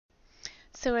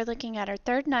So we're looking at our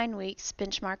third 9 weeks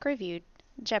benchmark review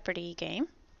Jeopardy game.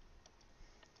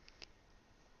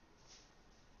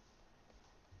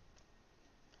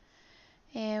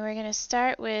 And we're going to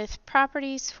start with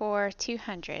properties for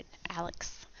 200.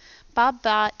 Alex. Bob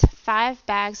bought 5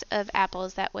 bags of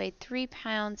apples that weighed 3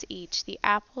 pounds each. The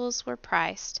apples were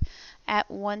priced at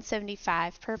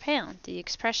 $1.75 per pound. The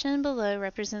expression below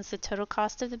represents the total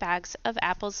cost of the bags of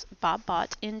apples Bob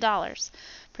bought in dollars.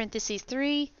 Parentheses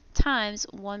 3 times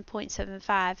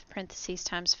 1.75 parentheses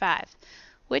times 5.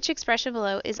 Which expression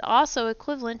below is also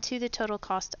equivalent to the total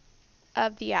cost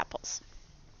of the apples?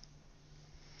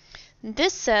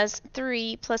 This says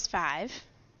 3 plus 5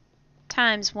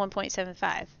 times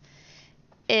 1.75.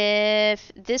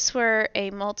 If this were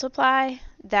a multiply,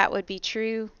 that would be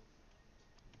true.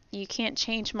 You can't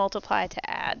change multiply to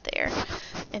add there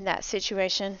in that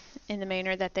situation in the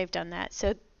manner that they've done that.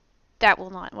 So that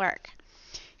will not work.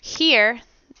 Here,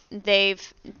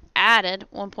 they've added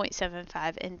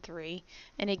 1.75 and 3.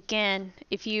 And again,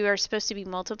 if you are supposed to be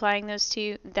multiplying those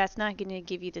two, that's not going to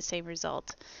give you the same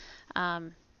result.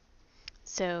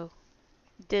 So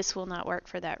this will not work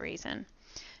for that reason.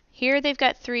 Here they've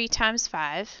got 3 times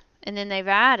 5, and then they've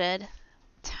added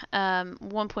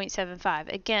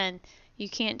 1.75. Again, you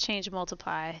can't change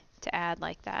multiply to add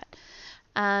like that.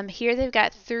 Here they've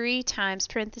got 3 times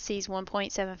parentheses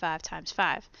 1.75 times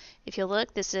 5. If you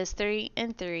look, this is 3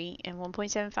 and 3 and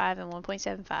 1.75 and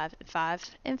 1.75 and 5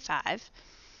 and 5.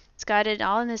 It's got it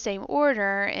all in the same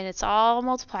order, and it's all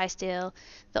multiply still.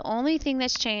 The only thing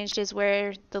that's changed is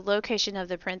where the location of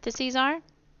the parentheses are,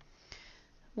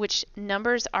 which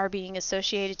numbers are being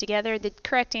associated together. The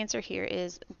correct answer here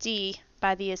is D,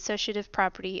 by the associative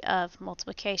property of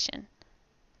multiplication.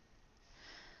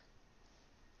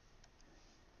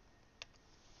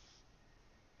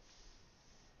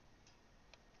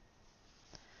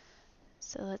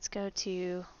 So let's go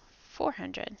to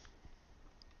 400.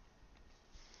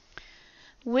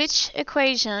 Which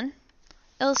equation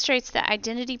illustrates the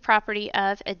identity property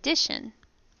of addition?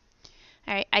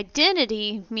 All right,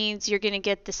 identity means you're going to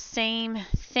get the same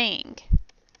thing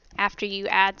after you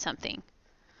add something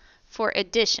for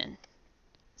addition.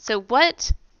 So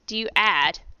what do you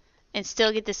add and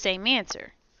still get the same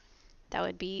answer? That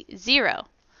would be 0.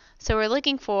 So we're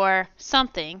looking for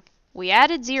something. We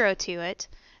added 0 to it,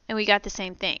 and we got the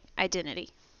same thing, identity.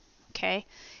 Okay.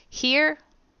 Here,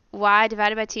 y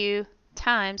divided by 2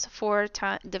 times 4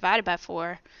 divided by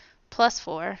 4 plus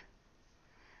 4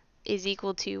 is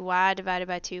equal to y divided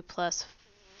by 2 plus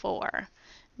 4.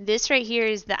 This right here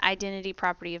is the identity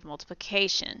property of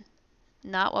multiplication,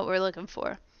 not what we're looking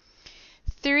for.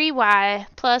 3y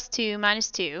plus 2 minus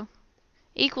 2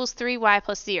 equals 3y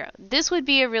plus 0. This would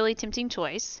be a really tempting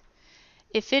choice.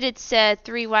 If it had said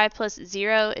 3y plus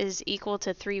 0 is equal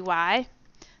to 3y,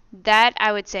 that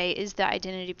I would say is the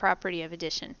identity property of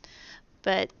addition,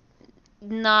 but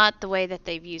not the way that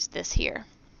they've used this here.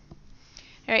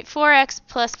 All right, 4x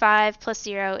plus 5 plus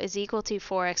 0 is equal to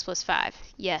 4x plus 5.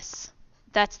 Yes,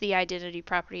 that's the identity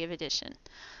property of addition.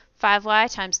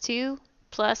 5y times 2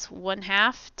 plus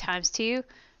 1/2 times 2.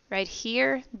 Right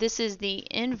here, this is the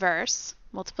inverse,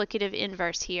 multiplicative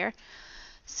inverse here.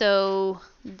 So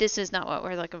this is not what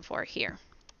we're looking for here.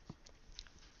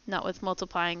 Not with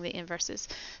multiplying the inverses.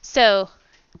 So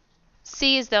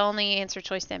C is the only answer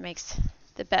choice that makes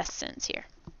the best sense here.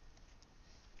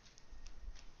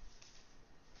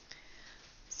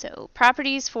 So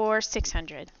properties for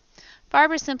 600.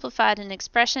 Barbara simplified an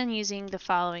expression using the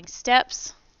following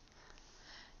steps.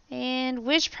 And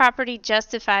which property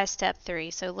justifies step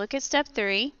 3? So look at step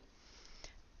 3.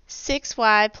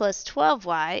 6y plus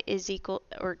 12y is equal,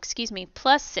 or excuse me,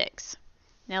 plus 6.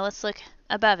 Now let's look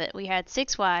above it. We had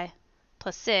 6y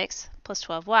plus 6 plus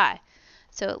 12y.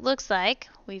 So it looks like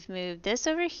we've moved this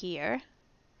over here.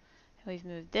 We've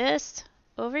moved this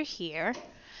over here.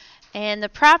 And the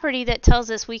property that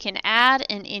tells us we can add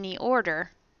in any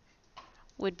order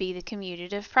would be the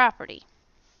commutative property.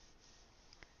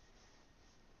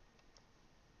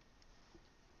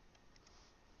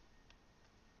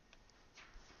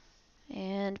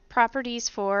 And properties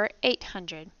for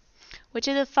 800. Which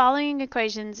of the following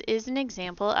equations is an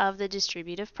example of the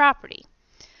distributive property?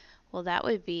 Well, that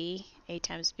would be A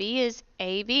times B is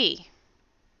AB.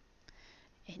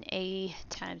 And A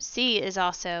times C is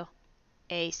also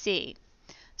AC.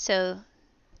 So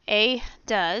A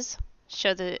does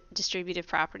show the distributive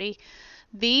property.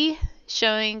 B,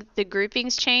 showing the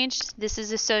groupings changed, this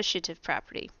is associative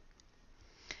property.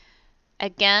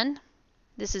 Again,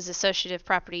 this is associative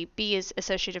property. B is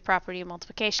associative property of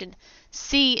multiplication.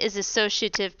 C is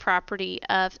associative property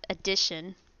of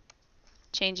addition,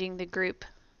 changing the group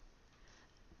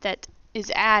that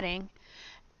is adding.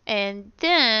 And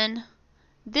then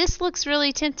this looks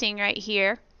really tempting right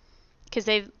here because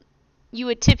you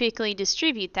would typically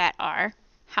distribute that R.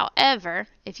 However,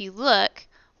 if you look,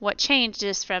 what changed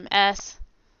is from S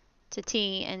to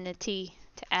T and the T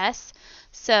to S.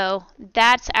 So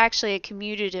that's actually a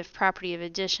commutative property of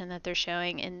addition that they're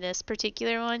showing in this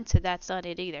particular one, so that's not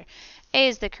it either. A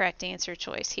is the correct answer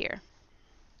choice here.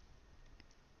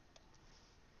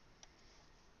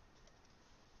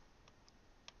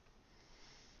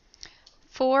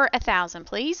 For 1,000,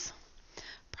 please.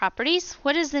 Properties.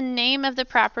 What is the name of the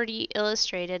property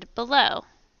illustrated below?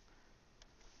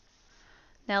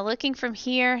 Now looking from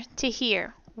here to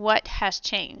here, what has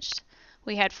changed?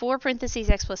 We had 4 parentheses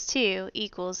x plus 2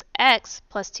 equals x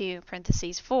plus 2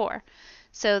 parentheses 4.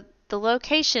 So the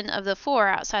location of the 4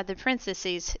 outside the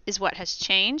parentheses is what has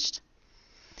changed.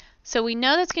 So we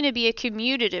know that's going to be a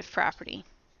commutative property.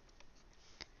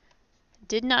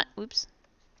 Did not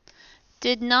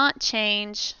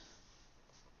change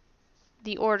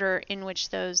the order in which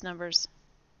those numbers,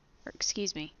 or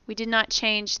excuse me, we did not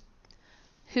change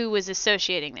who was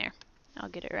associating there. I'll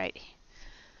get it right.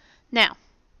 Now,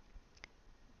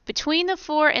 between the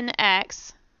 4 and the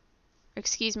x, or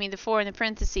excuse me, the 4 in the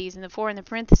parentheses and the 4 in the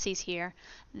parentheses here,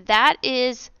 that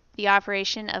is the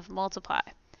operation of multiply.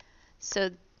 So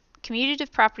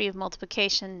commutative property of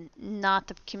multiplication, not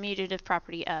the commutative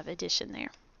property of addition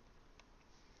there.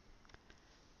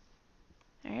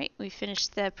 All right, we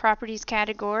finished the properties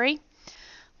category.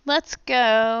 Let's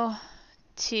go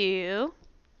to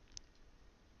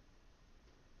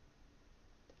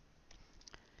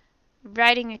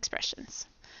writing expressions.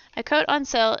 A coat on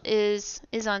sale is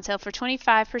on sale for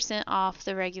 25% off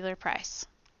the regular price.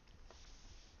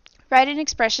 Write an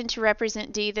expression to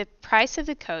represent D, the price of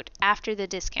the coat after the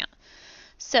discount.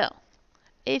 So,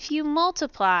 if you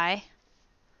multiply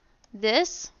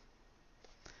this,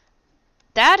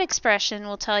 that expression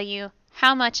will tell you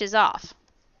how much is off.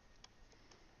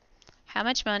 How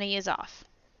much money is off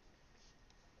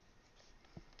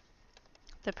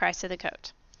the price of the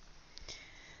coat.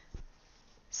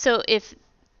 So if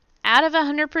out of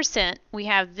 100% we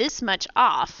have this much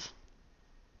off,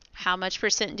 how much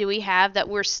percent do we have that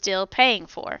we're still paying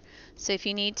for? So if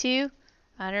you need to,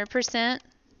 100%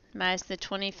 minus the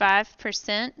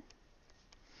 25%,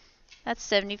 that's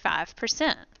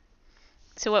 75%.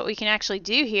 So what we can actually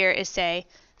do here is say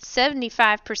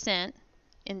 75%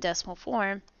 in decimal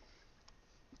form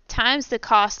times the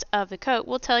cost of the coat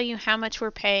will tell you how much we're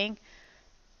paying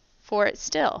for it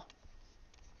still.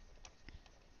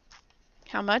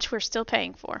 How much we're still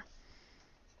paying for.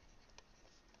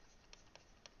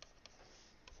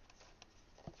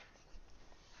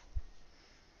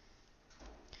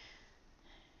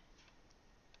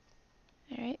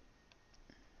 All right.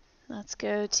 Let's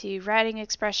go to writing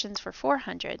expressions for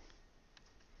 400.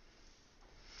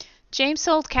 James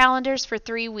sold calendars for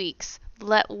 3 weeks.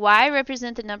 Let Y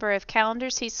represent the number of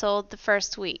calendars he sold the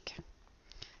first week.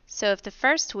 So if the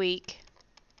first week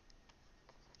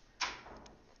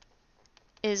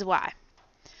is Y,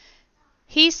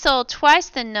 he sold twice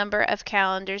the number of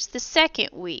calendars the second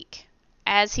week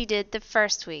as he did the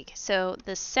first week. So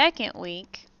the second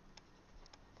week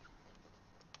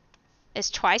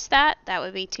is twice that. That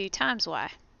would be 2 times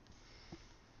Y.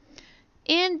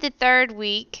 In the third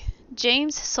week,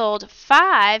 James sold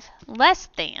 5 less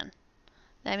than.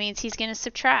 That means he's going to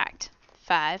subtract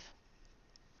 5.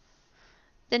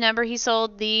 The number he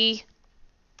sold the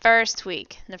first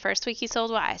week. In the first week he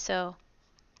sold Y, so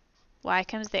Y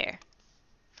comes there.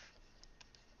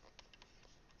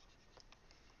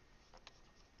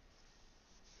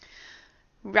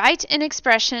 Write an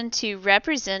expression to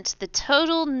represent the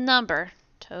total number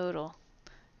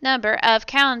of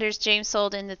calendars James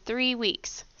sold in the 3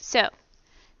 weeks. So,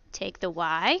 take the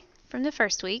Y from the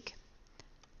first week.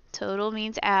 Total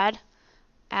means add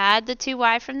the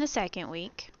 2Y from the second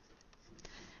week.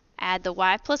 Add the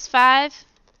Y plus 5,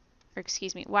 or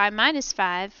excuse me, Y minus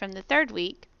 5 from the third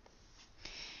week.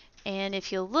 And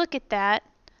if you'll look at that,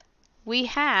 we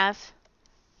have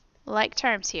like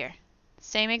terms here.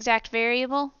 Same exact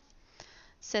variable.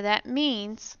 So that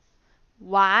means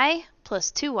Y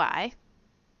plus 2Y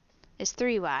is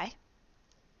 3Y.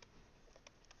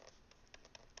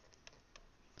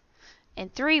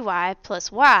 And 3Y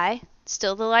plus Y,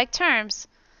 still the like terms,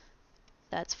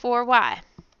 that's 4Y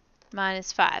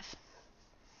minus 5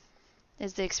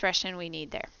 is the expression we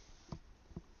need there.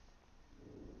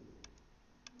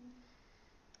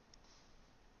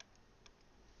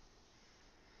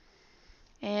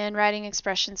 And writing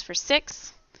expressions for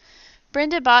 6.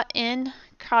 Brenda bought in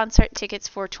concert tickets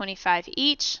for $25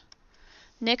 each.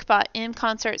 Nick bought M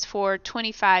concerts for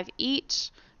 $25 each.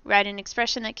 Write an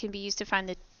expression that can be used to find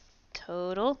the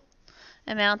total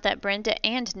amount that Brenda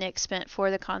and Nick spent for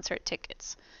the concert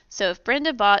tickets. So if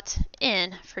Brenda bought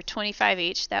N for $25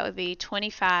 each, that would be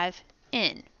 25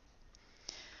 N.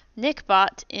 Nick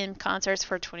bought M concerts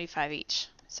for $25 each.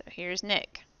 So here's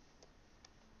Nick.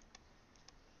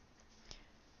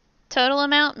 Total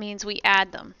amount means we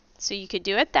add them. So you could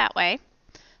do it that way.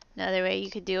 Another way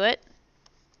you could do it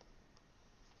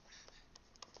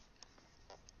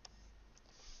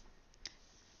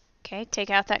Okay, take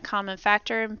out that common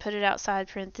factor and put it outside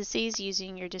parentheses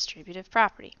using your distributive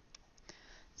property.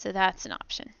 So that's an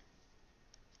option.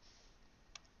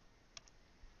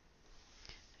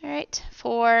 All right,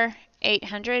 for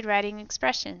 800 writing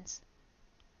expressions.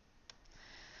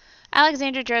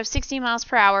 Alexander drove 60 miles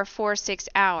per hour for 6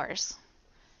 hours.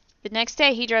 The next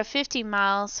day he drove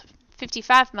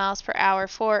 55 miles per hour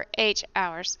for 8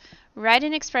 hours. Write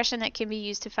an expression that can be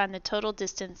used to find the total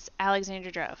distance Alexander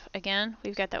drove. Again,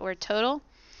 we've got that word total.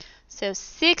 So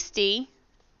 60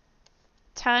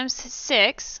 times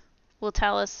 6 will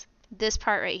tell us this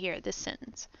part right here, this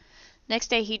sentence. Next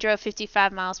day he drove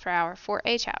 55 miles per hour for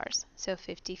 8 hours. So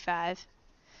 55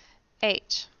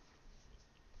 H.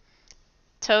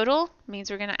 Total means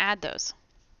we're going to add those.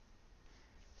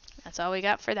 That's all we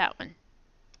got for that one.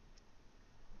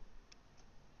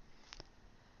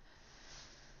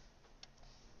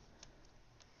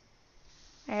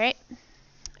 All right,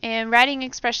 and writing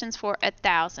expressions for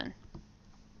 1,000.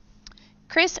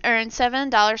 Chris earned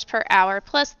 $7 per hour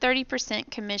plus 30%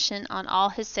 commission on all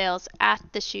his sales at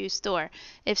the shoe store.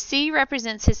 If C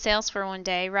represents his sales for one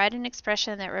day, write an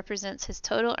expression that represents his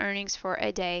total earnings for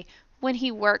a day when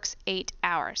he works 8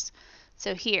 hours.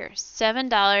 So here,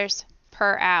 $7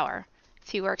 per hour if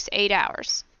he works 8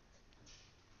 hours.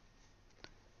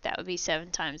 That would be 7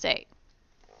 times 8.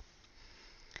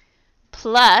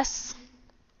 Plus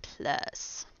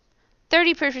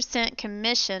 30%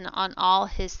 commission on all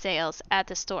his sales at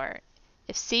the store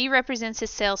if C represents his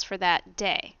sales for that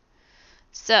day.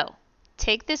 So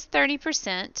take this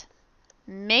 30%,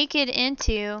 make it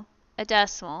into a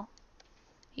decimal.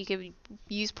 You could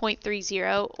use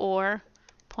 0.30 or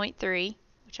 0.3,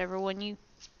 whichever one you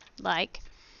like.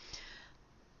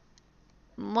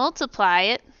 Multiply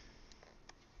it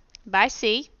by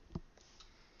C.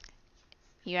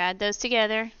 You add those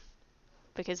together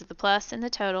because of the plus and the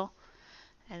total,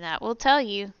 and that will tell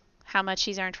you how much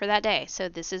he's earned for that day. So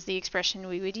this is the expression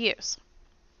we would use.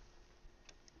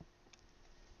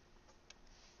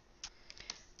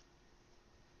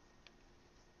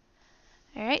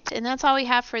 All right, and that's all we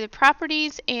have for the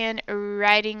properties and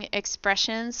writing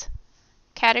expressions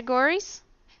categories.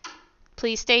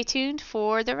 Please stay tuned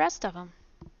for the rest of them.